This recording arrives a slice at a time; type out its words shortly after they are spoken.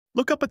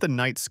Look up at the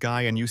night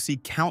sky and you see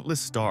countless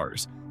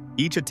stars,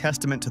 each a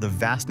testament to the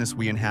vastness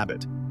we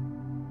inhabit.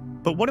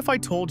 But what if I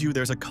told you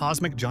there's a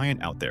cosmic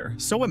giant out there,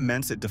 so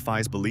immense it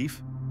defies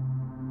belief?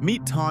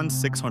 Meet TON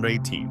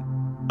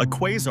 618, a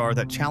quasar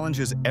that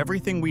challenges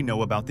everything we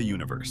know about the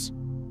universe.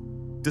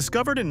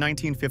 Discovered in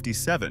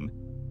 1957,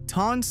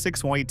 TON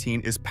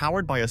 618 is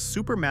powered by a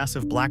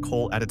supermassive black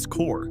hole at its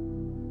core.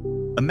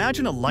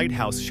 Imagine a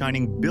lighthouse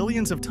shining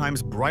billions of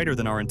times brighter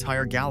than our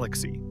entire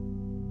galaxy.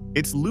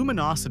 Its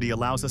luminosity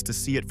allows us to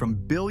see it from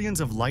billions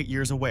of light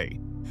years away,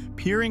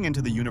 peering into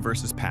the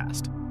universe's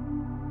past.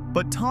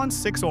 But TON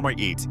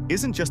 618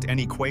 isn't just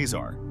any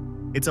quasar.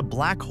 It's a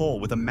black hole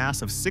with a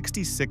mass of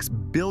 66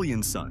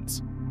 billion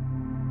suns.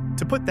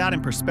 To put that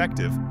in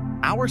perspective,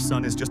 our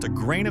sun is just a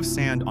grain of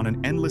sand on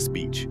an endless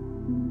beach.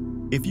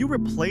 If you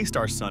replaced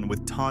our sun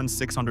with TON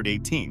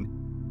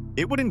 618,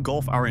 it would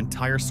engulf our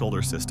entire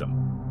solar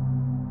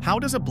system. How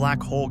does a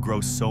black hole grow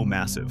so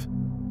massive?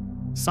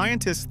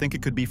 Scientists think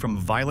it could be from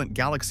violent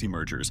galaxy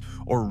mergers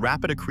or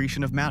rapid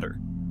accretion of matter.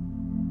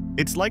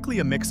 It's likely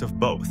a mix of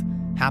both,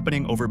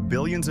 happening over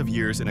billions of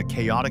years in a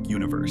chaotic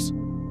universe.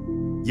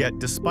 Yet,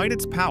 despite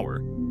its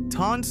power,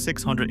 TON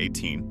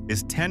 618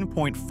 is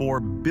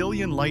 10.4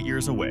 billion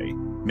light-years away,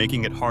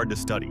 making it hard to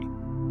study.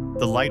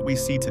 The light we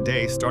see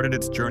today started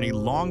its journey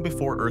long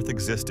before Earth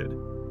existed,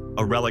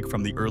 a relic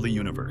from the early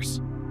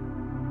universe.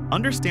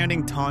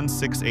 Understanding TON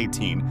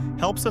 618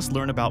 helps us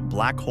learn about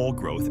black hole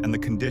growth and the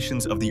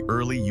conditions of the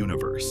early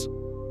universe.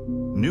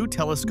 New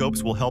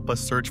telescopes will help us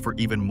search for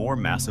even more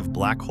massive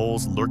black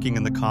holes lurking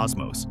in the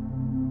cosmos.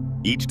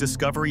 Each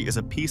discovery is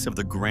a piece of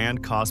the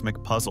grand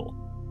cosmic puzzle,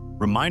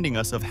 reminding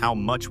us of how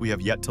much we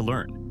have yet to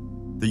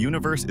learn. The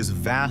universe is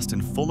vast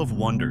and full of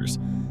wonders,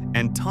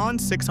 and TON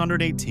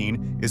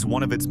 618 is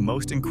one of its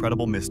most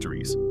incredible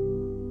mysteries.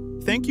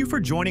 Thank you for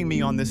joining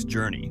me on this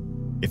journey.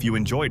 If you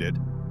enjoyed it,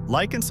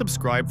 like and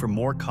subscribe for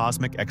more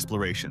cosmic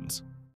explorations.